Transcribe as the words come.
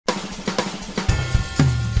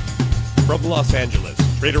From Los Angeles,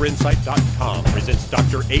 TraderInsight.com presents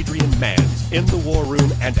Dr. Adrian Manz in the war room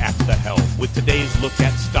and at the helm with today's look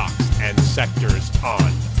at stocks and sectors on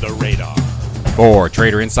the radar. For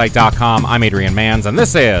TraderInsight.com, I'm Adrian Manz, and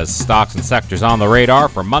this is Stocks and Sectors on the Radar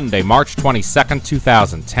for Monday, March 22nd,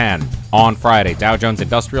 2010. On Friday, Dow Jones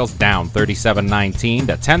Industrials down 37.19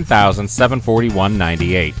 to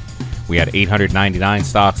 10,741.98. We had 899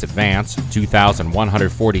 stocks advance,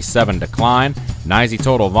 2,147 decline. NYSE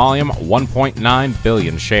total volume, 1.9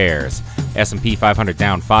 billion shares. S&P 500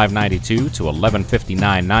 down 592 to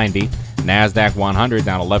 1159.90. NASDAQ 100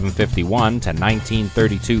 down 1151 to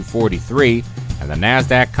 1932.43. And the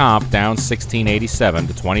NASDAQ comp down 1687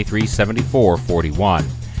 to 2374.41.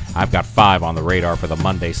 I've got 5 on the radar for the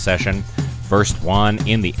Monday session. First one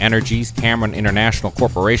in the energies, Cameron International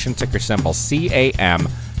Corporation, ticker symbol CAM.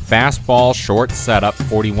 Fastball short setup,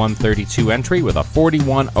 41.32 entry with a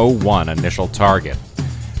 41.01 initial target.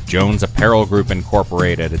 Jones Apparel Group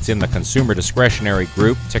Incorporated, it's in the Consumer Discretionary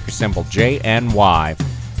Group, ticker symbol JNY.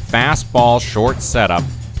 Fastball short setup,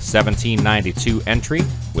 17.92 entry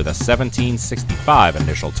with a 17.65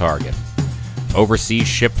 initial target. Overseas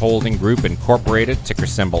Shipholding Group Incorporated, ticker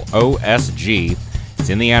symbol OSG, it's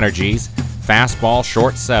in the energies. Fastball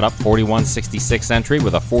short setup, 41.66 entry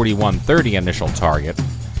with a 41.30 initial target.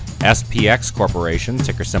 SPX Corporation,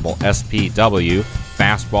 ticker symbol SPW,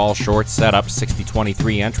 fastball short setup,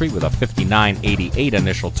 60.23 entry with a 59.88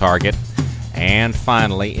 initial target. And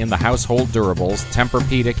finally, in the household durables,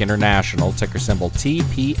 Tempur-Pedic International, ticker symbol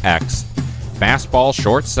TPX, fastball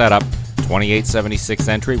short setup, 28.76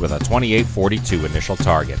 entry with a 28.42 initial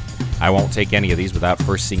target. I won't take any of these without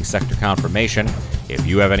first seeing sector confirmation. If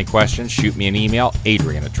you have any questions, shoot me an email,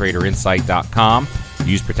 adrian@traderinsight.com.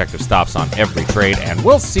 Use protective stops on every trade, and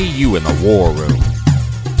we'll see you in the war room.